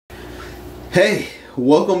Hey,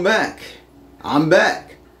 welcome back. I'm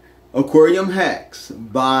back. Aquarium Hacks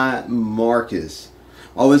by Marcus.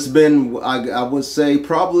 Oh, it's been, I would say,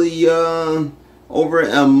 probably over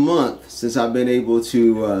a month since I've been able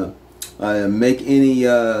to make any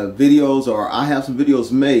videos, or I have some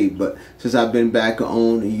videos made, but since I've been back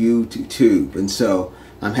on YouTube. And so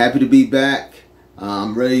I'm happy to be back.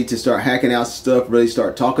 I'm ready to start hacking out stuff, ready to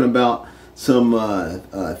start talking about some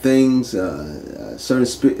things, certain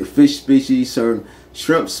fish species, certain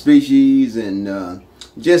shrimp species, and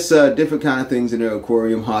just different kind of things in the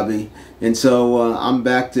aquarium hobby. And so I'm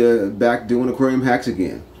back doing aquarium hacks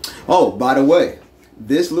again. Oh, by the way,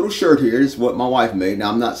 this little shirt here is what my wife made. Now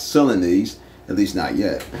I'm not selling these, at least not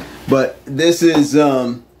yet. But this is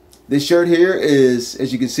this shirt here is,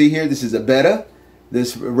 as you can see here, this is a betta.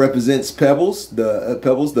 This represents pebbles,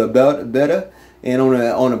 the betta. And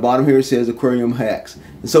on the bottom here it says Aquarium Hacks.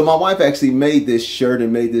 And so my wife actually made this shirt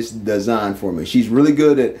and made this design for me. She's really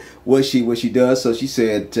good at what she does. So she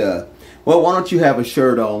said, well, why don't you have a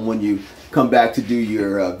shirt on when you come back to do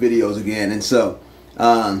your videos again? And so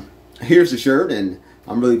here's the shirt, and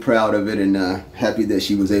I'm really proud of it, and happy that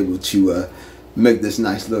she was able to make this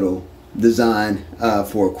nice little design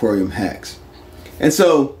for Aquarium Hacks. And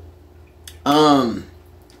so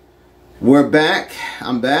we're back.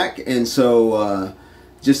 I'm back, and so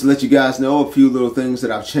just to let you guys know a few little things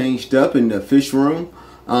that I've changed up in the fish room.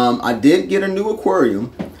 I did get a new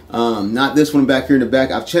aquarium, not this one back here in the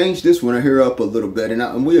back. I've changed this one here up a little bit,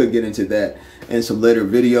 and we'll get into that in some later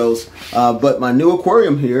videos. But my new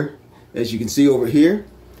aquarium here, as you can see over here,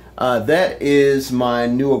 that is my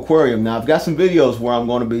new aquarium. Now I've got some videos where I'm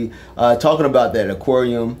going to be talking about that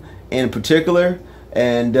aquarium in particular.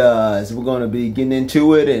 And so we're going to be getting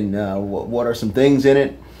into it, and what are some things in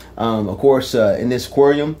it. Of course, in this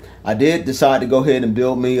aquarium, I did decide to go ahead and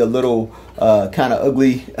build me a little kind of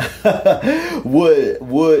ugly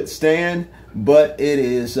wood stand, but it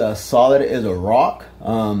is solid as a rock.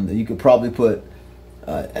 You could probably put,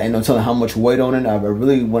 ain't no telling how much weight on it. I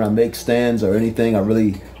really, when I make stands or anything, I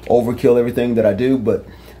really overkill everything that I do. But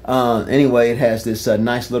anyway, it has this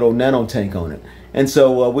nice little nano tank on it. And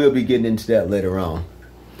so we'll be getting into that later on.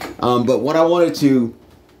 But what I wanted to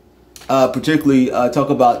particularly talk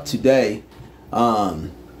about today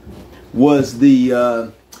was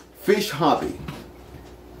the fish hobby.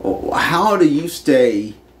 How do you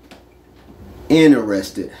stay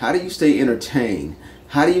interested? How do you stay entertained?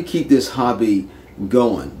 How do you keep this hobby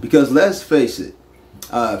going? Because let's face it,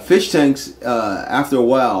 fish tanks, after a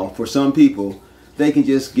while, for some people, they can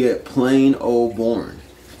just get plain old boring,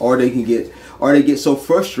 or they get so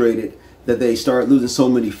frustrated that they start losing so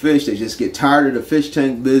many fish. They just get tired of the fish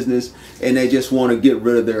tank business, and they just want to get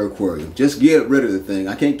rid of their aquarium. Just get rid of the thing.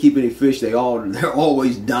 I can't keep any fish. They're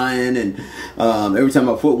always dying, and every time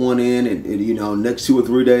I put one in, and you know, next 2 or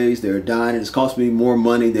 3 days they're dying, and it's cost me more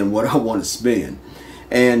money than what I want to spend.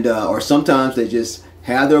 And or sometimes they just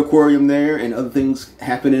have their aquarium there, and other things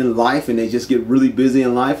happen in life, and they just get really busy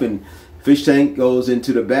in life, and fish tank goes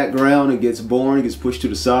into the background and gets boring, gets pushed to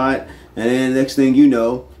the side, and then next thing you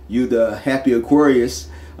know, you, the happy Aquarius,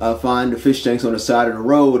 find the fish tanks on the side of the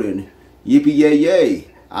road, and yippee yay yay,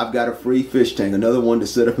 I've got a free fish tank, another one to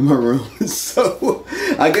set up in my room. So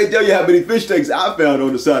I can't tell you how many fish tanks I found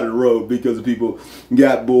on the side of the road because people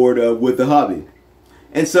got bored with the hobby.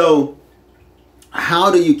 And so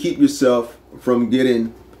how do you keep yourself from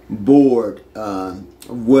getting bored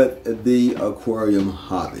with the aquarium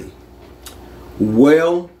hobby?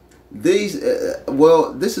 Well, this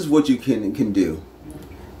is what you can do.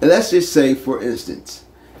 Let's just say, for instance,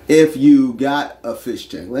 if you got a fish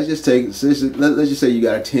tank, let's just say you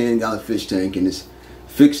got a 10-gallon fish tank, and it's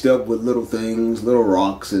fixed up with little things, little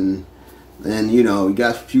rocks, and you know, you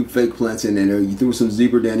got a few fake plants in there. You threw some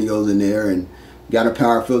zebra danios in there, and got a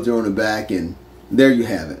power filter on the back, and there you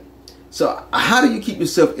have it. So how do you keep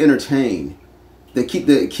yourself entertained? That keep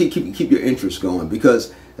your interest going,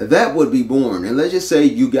 because that would be boring. And let's just say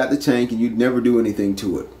you got the tank and you never do anything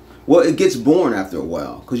to it. Well, it gets boring after a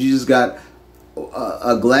while, because you just got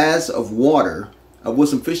a glass of water with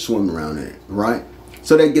some fish swimming around in it, right?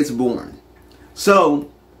 So that gets boring.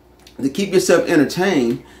 So to keep yourself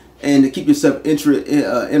entertained and to keep yourself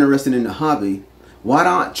interested in the hobby, why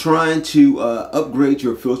not try to upgrade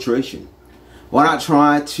your filtration? Why not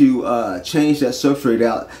try to change that substrate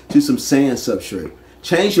out to some sand substrate?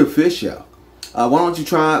 Change your fish out. Why don't you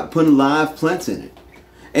try putting live plants in it?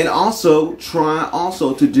 And also try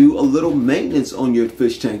to do a little maintenance on your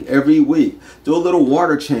fish tank every week. Do a little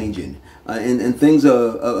water changing and things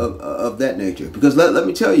of that nature. Because let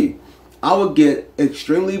me tell you, I would get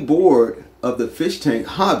extremely bored of the fish tank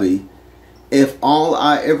hobby if all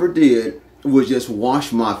I ever did would just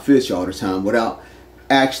wash my fish all the time without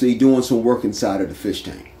actually doing some work inside of the fish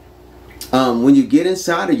tank. When you get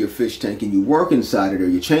inside of your fish tank and you work inside it, or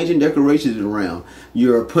you're changing decorations around,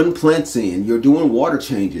 you're putting plants in, you're doing water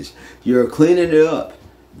changes, you're cleaning it up,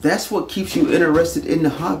 that's what keeps you interested in the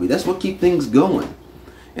hobby. That's what keeps things going.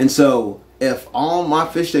 And so if all my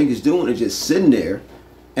fish tank is doing is just sitting there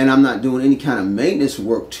and I'm not doing any kind of maintenance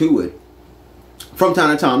work to it, from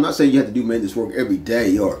time to time, I'm not saying you have to do maintenance work every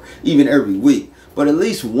day or even every week, but at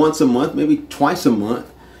least once a month, maybe twice a month,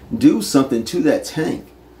 do something to that tank.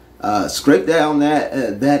 Scrape down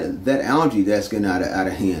that algae that's getting out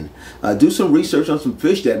of hand. Do some research on some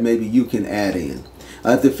fish that maybe you can add in.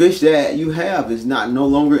 If the fish that you have is no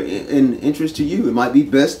longer in interest to you, it might be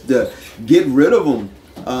best to get rid of them.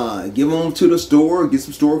 Give them to the store, get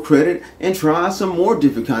some store credit, and try some more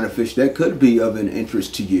different kind of fish that could be of an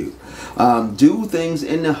interest to you. Do things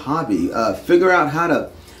in the hobby. Figure out how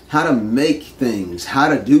to make things, how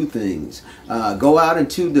to do things. Go out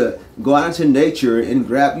into nature and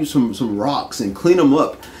grab you some rocks and clean them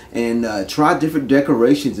up, and try different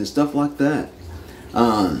decorations and stuff like that.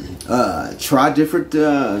 Try different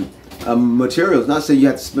materials. Not saying you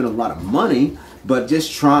have to spend a lot of money, but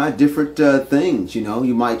just try different things. You know,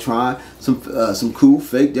 you might try some cool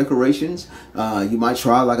fake decorations. You might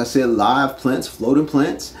try, like I said, live plants, floating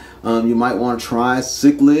plants. You might want to try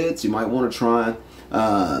cichlids. You might want to try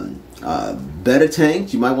betta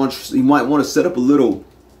tanks. You might want to set up a little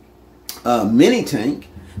mini tank,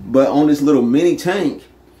 but on this little mini tank,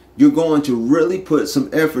 you're going to really put some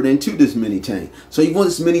effort into this mini tank. So you want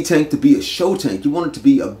this mini tank to be a show tank. You want it to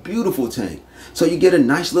be a beautiful tank. So you get a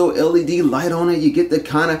nice little LED light on it. You get the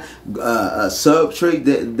kind of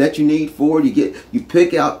substrate that you need for it. You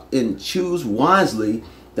pick out and choose wisely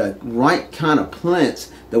the right kind of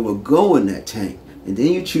plants that will go in that tank. And then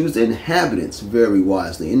you choose the inhabitants very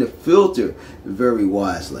wisely and the filter very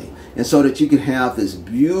wisely. And so that you can have this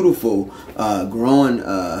beautiful growing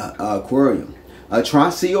aquarium. Try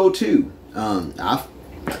CO2.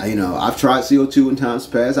 I've tried CO2 in times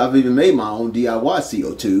past. I've even made my own DIY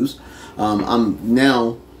CO2s. I'm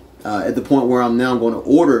now at the point where I'm now going to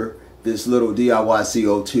order this little DIY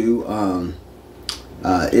CO2.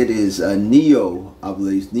 It is Neo, I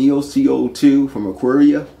believe, Neo CO2 from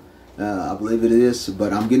Aquarium. I believe it is,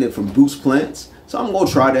 but I'm getting it from Boost Plants. So I'm going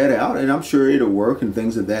to try that out, and I'm sure it'll work and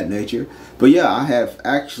things of that nature. But yeah, I have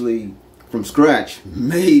actually, from scratch,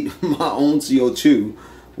 made my own CO2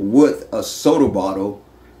 with a soda bottle,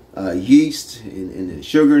 yeast and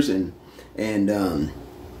sugars and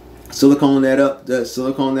silicone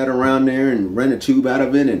that around there and ran a tube out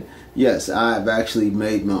of it. And yes, I've actually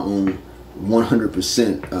made my own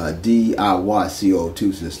 100% DIY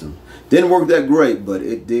CO2 system. Didn't work that great, but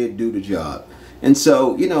it did do the job. And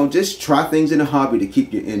so, you know, just try things in a hobby to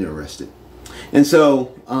keep you interested. And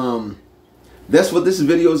so that's what this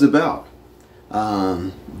video is about.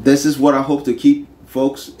 This is what I hope to keep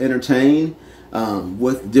folks entertained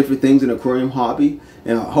with different things in Aquarium Hobby,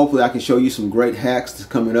 and hopefully I can show you some great hacks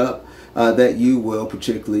coming up that you will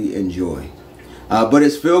particularly enjoy. But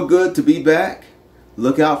it's feel good to be back.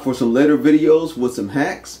 Look out for some later videos with some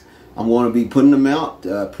hacks. I'm going to be putting them out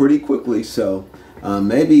pretty quickly, so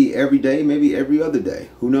maybe every day, maybe every other day,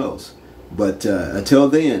 who knows. But until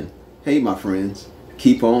then, hey my friends,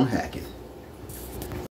 keep on hacking.